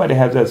 everybody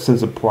has that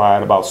sense of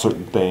pride about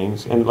certain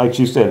things. And like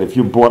you said, if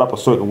you're brought up a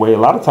certain way, a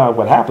lot of times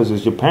what happens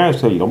is your parents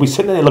tell you, don't be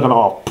sitting there looking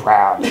all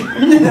proud.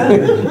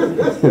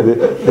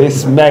 They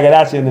smack it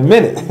at you in a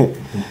minute.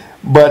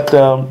 But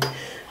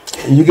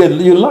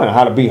you learn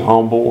how to be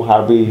humble,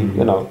 how to be,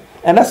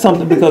 and that's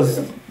something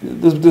because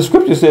the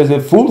scripture says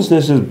that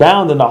foolishness is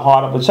bound in the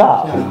heart of a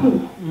child.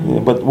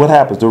 But what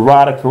happens? The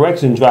rod of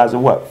correction drives it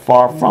what?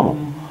 Far from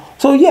him.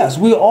 So yes,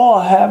 we all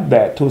have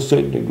that to a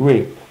certain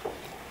degree.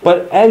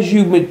 But as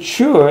you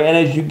mature and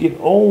as you get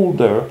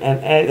older,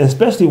 and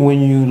especially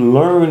when you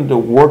learn the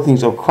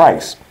workings of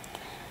Christ,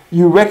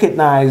 you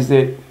recognize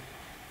that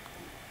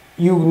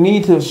you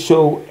need to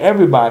show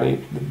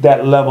everybody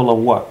that level of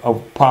what?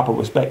 Of proper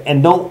respect.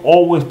 And don't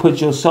always put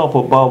yourself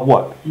above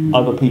what?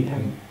 Other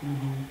people.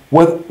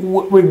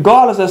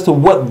 Regardless as to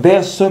what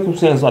their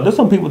circumstances are. There's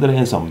some people that are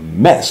in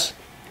some mess.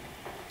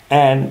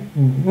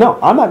 And no,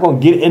 I'm not going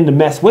to get in the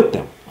mess with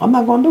them. I'm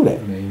not going to do that.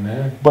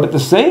 Amen. But at the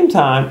same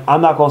time,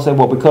 I'm not going to say,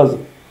 well, because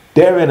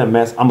they're in a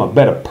mess, I'm a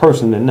better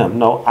person than them.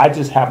 No, I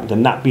just happen to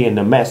not be in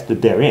the mess that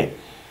they're in.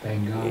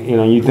 Thank God. You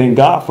know, you thank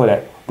God for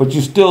that. But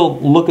you still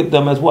look at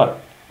them as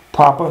what?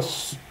 Proper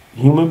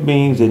human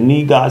beings that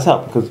need God's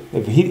help. Because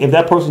if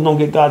that person don't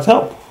get God's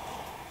help,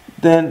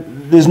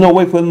 then there's no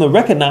way for them to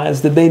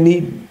recognize that they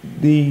need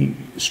the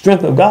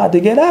strength of God to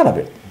get out of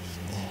it.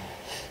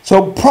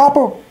 So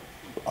proper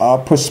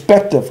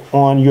perspective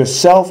on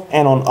yourself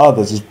and on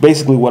others is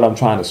basically what I'm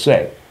trying to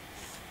say.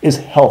 It's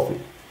healthy.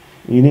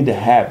 You need to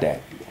have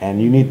that. And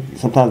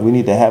sometimes we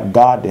need to have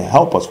God to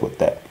help us with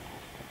that.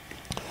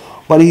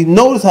 But he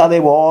noticed how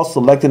they were all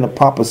selecting the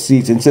proper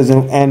seats, and says,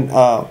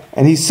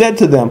 and he said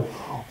to them,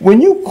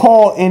 when you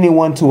call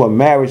anyone to a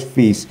marriage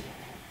feast,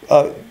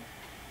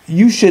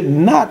 you should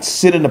not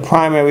sit in the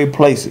primary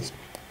places,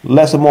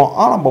 lest a more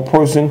honorable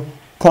person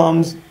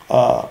comes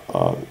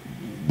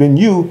than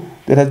you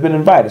that has been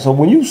invited. So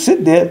when you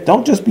sit there,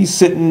 don't just be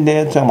sitting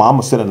there and saying, well, I'm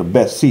going to sit in the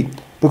best seat,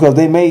 because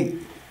they may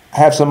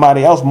have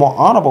somebody else more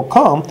honorable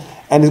come,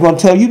 and he's going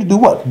to tell you to do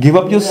what? Give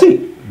up your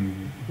seat.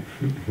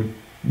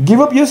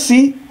 Give up your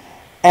seat.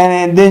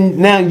 And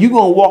then now you're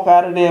going to walk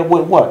out of there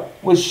with what?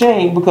 With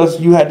shame, because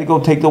you had to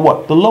go take the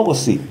what? The lower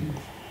seat.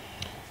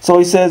 So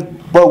he says,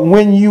 but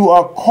when you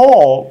are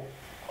called,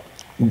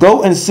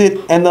 go and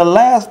sit in the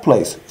last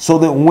place, so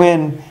that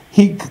when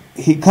he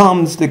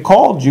comes that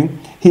called you,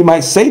 he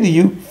might say to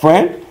you,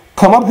 friend,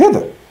 come up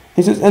hither.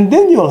 He says, and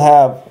then you'll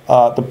have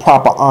the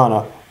proper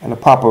honor and the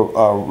proper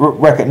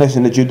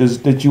recognition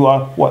that you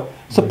are what?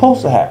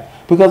 Supposed to have.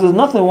 Because there's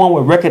nothing wrong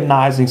with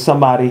recognizing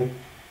somebody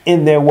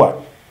in their what?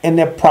 In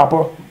their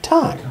proper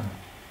time.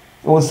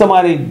 And when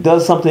somebody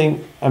does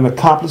something and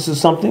accomplishes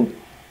something,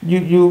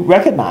 you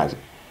recognize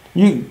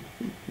it.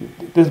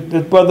 This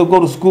brother go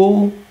to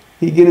school,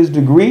 he get his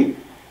degree,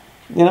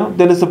 then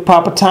it's the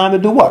proper time to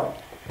do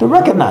what? To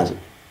recognize it.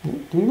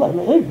 He's like,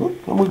 hey,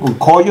 we can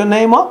call your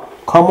name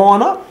up, come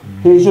on up,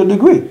 here's your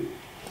degree.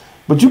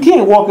 But you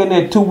can't walk in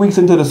there 2 weeks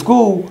into the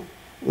school,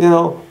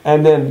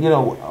 and then,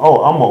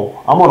 oh,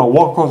 I'm gonna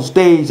walk across the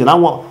stage and I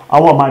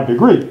want my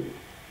degree.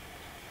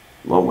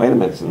 Well, wait a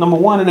minute. Number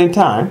one, it ain't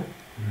time.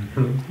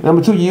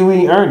 Number two, you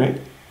ain't earned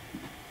it.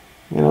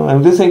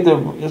 And this ain't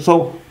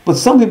but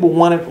some people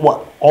want it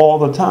what? All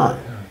the time.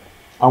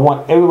 I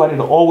want everybody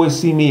to always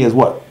see me as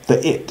what?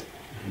 The it.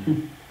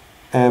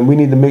 And we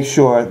need to make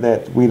sure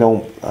that we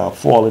don't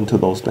fall into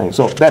those things.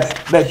 So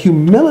that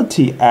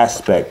humility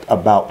aspect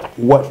about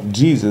what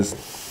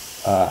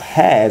Jesus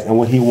has and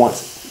what he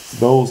wants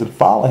those that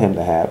follow him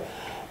to have.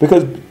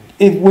 Because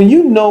when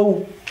you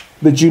know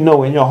that you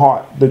know in your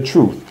heart the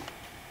truth,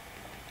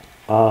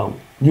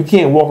 you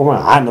can't walk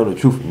around, I know the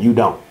truth and you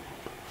don't.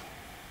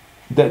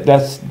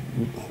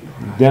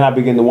 Then I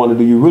begin to wonder,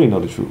 do you really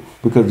know the truth?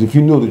 Because if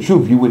you knew the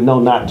truth, you would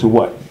know not to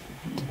what?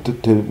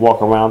 To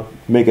walk around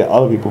making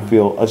other people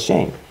feel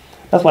ashamed.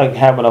 That's like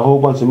having a whole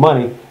bunch of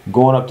money,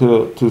 going up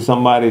to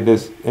somebody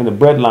that's in the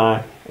bread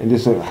line and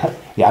just saying,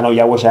 yeah, I know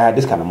y'all wish I had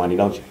this kind of money,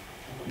 don't you?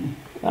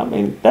 I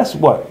mean, that's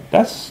what?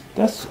 That's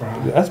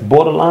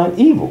borderline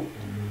evil.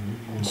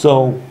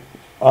 So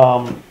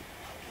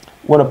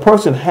when a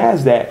person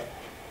has that,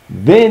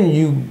 then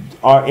you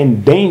are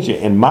in danger,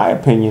 in my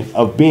opinion,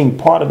 of being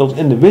part of those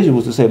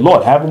individuals to say,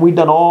 Lord, haven't we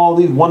done all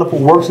these wonderful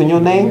works in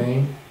your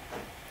name?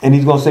 And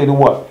he's going to say to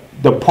what?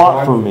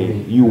 Depart from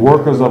me, you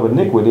workers of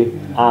iniquity,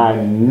 I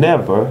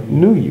never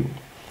knew you.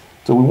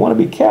 So we want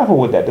to be careful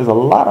with that. There's a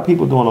lot of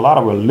people doing a lot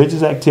of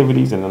religious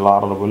activities and a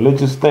lot of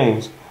religious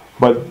things,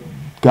 but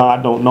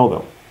God don't know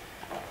them.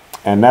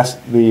 And that's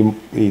the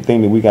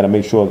thing that we got to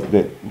make sure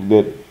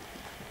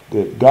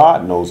that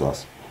God knows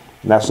us.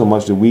 Not so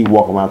much that we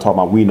walk around talking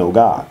about we know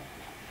God.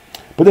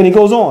 But then he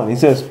goes on. He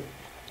says,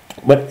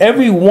 but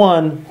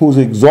everyone who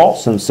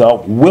exalts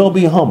himself will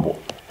be humbled.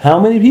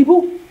 How many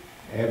people?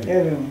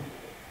 Everyone.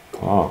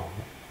 Oh,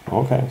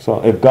 okay.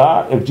 So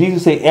if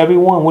Jesus say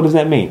everyone, what does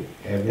that mean?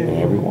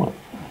 Everyone.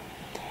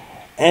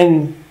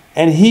 And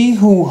he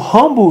who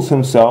humbles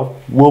himself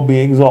will be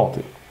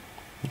exalted.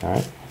 All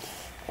right.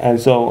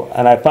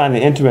 And I find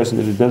it interesting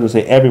that it doesn't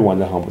say everyone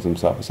that humbles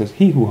himself. It says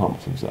he who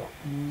humbles himself.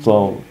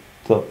 So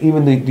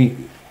even the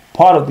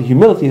part of the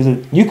humility is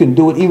that you can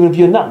do it even if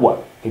you're not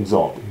what?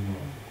 Exalted.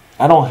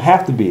 I don't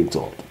have to be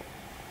exalted.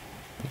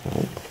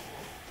 Okay?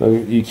 So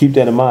you keep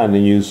that in mind,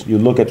 and you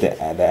look at the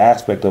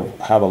aspect of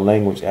how the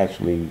language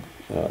actually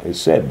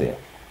is said there.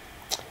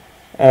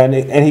 And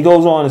he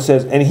goes on and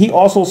says, and he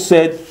also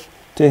said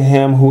to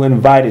him who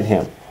invited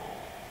him,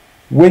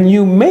 when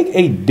you make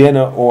a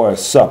dinner or a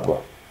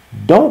supper,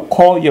 Don't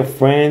call your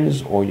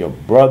friends or your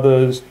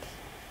brothers,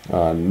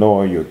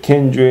 nor your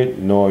kindred,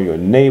 nor your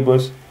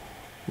neighbors.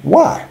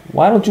 Why?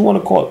 Why don't you want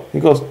to call? He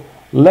goes,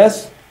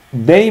 lest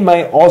they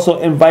might also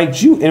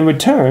invite you in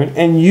return,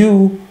 and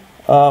you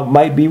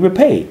might be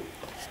repaid.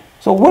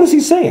 So what is he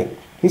saying?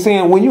 He's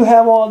saying when you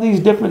have all these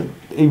different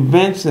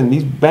events and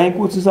these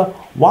banquets and stuff,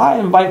 why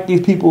invite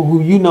these people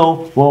who you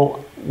know,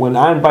 well, when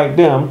I invite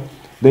them,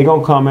 they're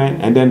going to come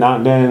in, and then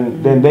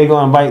they're going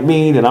to invite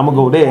me, then I'm going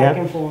to go there,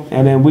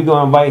 and then we're going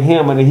to invite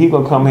him, and then he's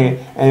going to come here,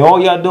 and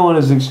all y'all doing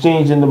is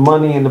exchanging the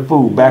money and the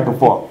food back and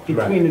forth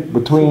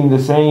between the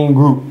same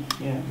group.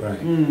 Yeah. Right.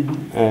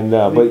 Mm-hmm. And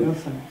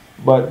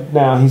but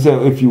now he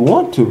said, if you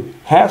want to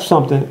have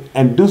something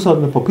and do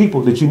something for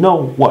people that you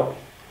know what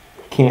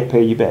can't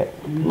pay you back.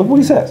 Look what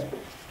he says.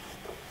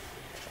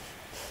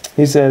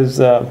 He says,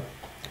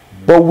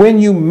 but when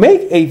you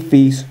make a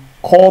feast,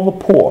 call the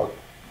poor,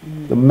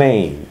 the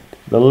maimed,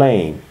 the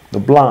lame, the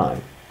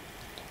blind,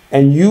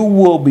 and you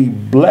will be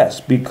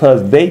blessed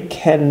because they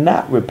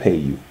cannot repay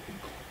you.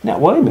 Now,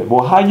 wait a minute.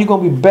 Well, how are you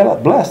going to be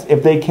blessed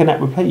if they cannot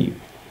repay you?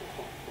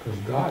 Because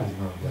God is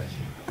going to bless you.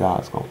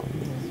 God's going to pay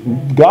you.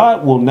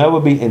 God will never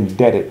be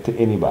indebted to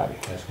anybody.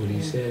 That's what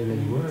he said in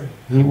his word.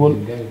 He will.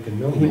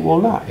 He will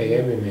not. Pay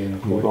every man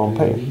He's according going to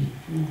to his pay.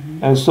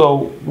 need. And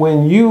so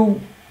when you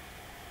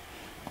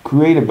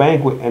create a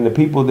banquet and the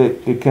people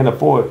that can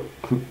afford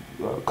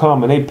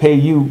come and they pay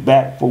you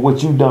back for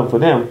what you've done for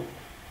them,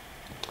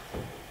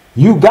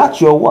 you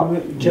got your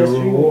what? Just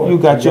reward. You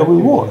got your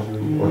reward.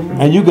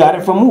 And you got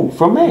it from who?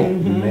 From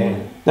man.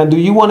 Man. Now, do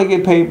you want to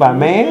get paid by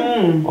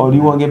man or do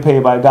you want to get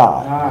paid by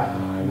God?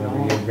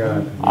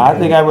 I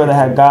think I'd rather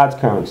have God's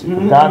currency.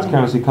 God's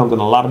currency comes in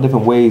a lot of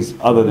different ways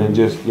other than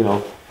just,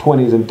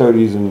 20s and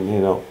 30s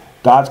and,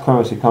 God's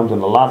currency comes in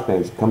a lot of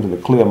things. It comes in a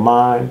clear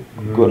mind,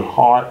 good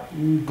heart,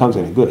 comes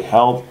in good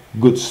health,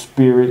 good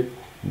spirit,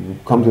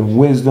 comes in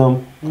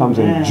wisdom, comes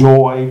in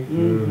joy,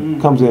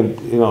 comes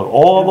in,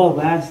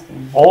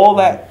 all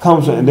that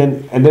comes in,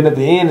 and then at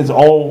the end it's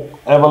all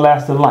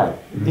everlasting life,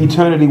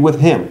 eternity with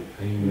Him,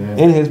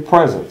 in His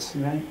presence.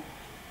 Right.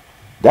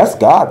 That's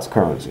God's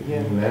currency.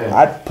 Amen.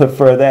 I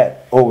prefer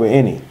that over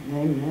any.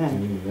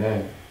 Amen.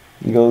 Amen.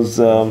 He goes,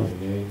 so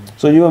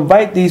you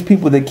invite these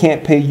people that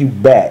can't pay you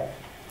back,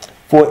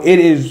 for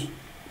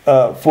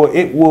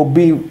it will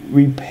be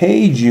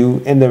repaid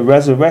you in the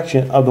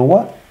resurrection of the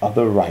what? Of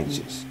the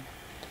righteous.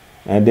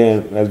 And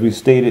then, as we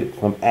stated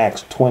from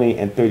Acts 20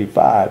 and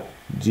 35,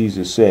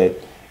 Jesus said,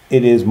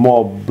 it is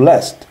more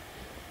blessed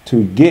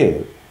to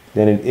give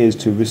than it is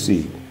to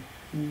receive.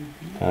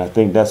 And I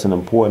think that's an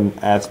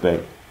important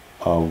aspect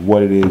of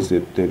what it is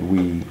that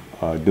we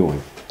are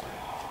doing.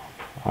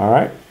 All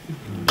right?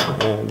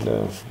 And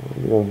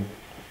we're going to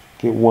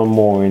get one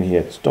more in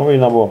here. Story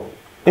number.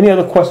 Any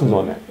other questions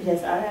on that?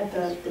 Yes, I had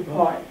to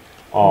depart.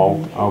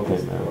 Oh, okay,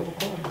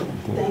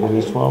 man. It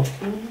is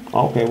 12?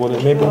 Okay, well,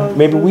 then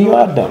maybe we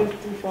are done.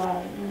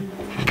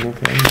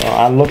 Okay.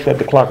 I looked at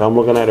the clock. I'm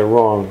looking at it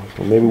wrong.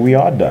 So maybe we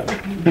are done.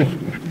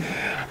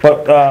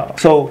 But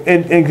so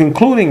in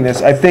concluding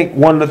this, I think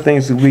one of the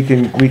things that we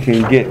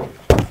can get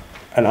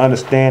an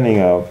understanding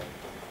of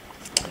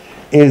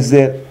is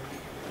that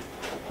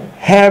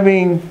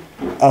having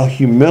a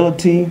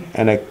humility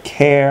and a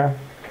care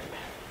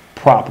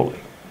properly.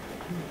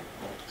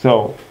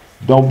 So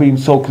don't be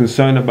so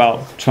concerned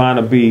about trying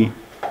to be,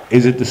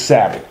 is it the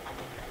Sabbath?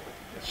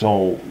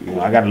 So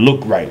I got to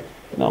look right.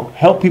 No,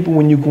 help people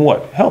when you can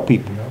what? Help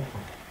people.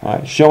 All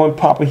right? Showing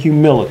proper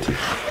humility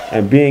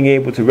and being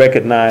able to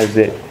recognize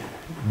that,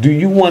 do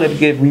you want to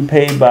get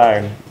repaid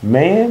by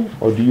man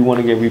or do you want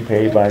to get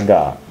repaid by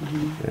God?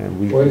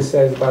 And What it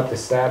says about the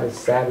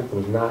Sabbath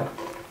was not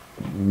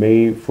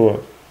made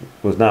for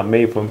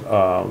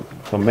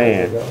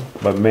man,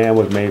 but man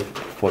was made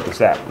for the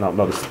Sabbath. No,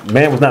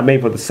 man was not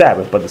made for the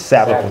Sabbath, but the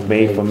Sabbath was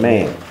made for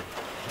man.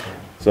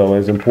 So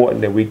it's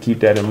important that we keep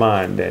that in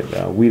mind,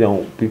 that we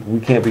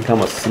can't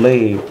become a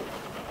slave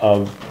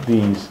of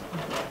these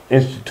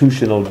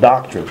institutional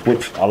doctrines,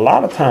 which a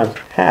lot of times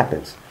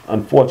happens,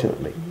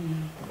 unfortunately.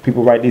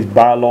 People write these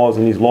bylaws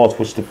and these laws,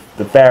 which the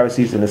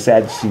Pharisees and the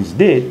Sadducees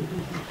did,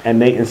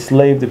 and they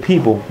enslaved the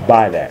people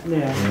by that.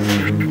 Yeah.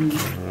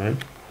 All right.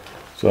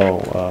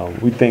 So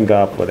we thank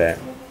God for that,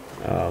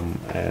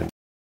 and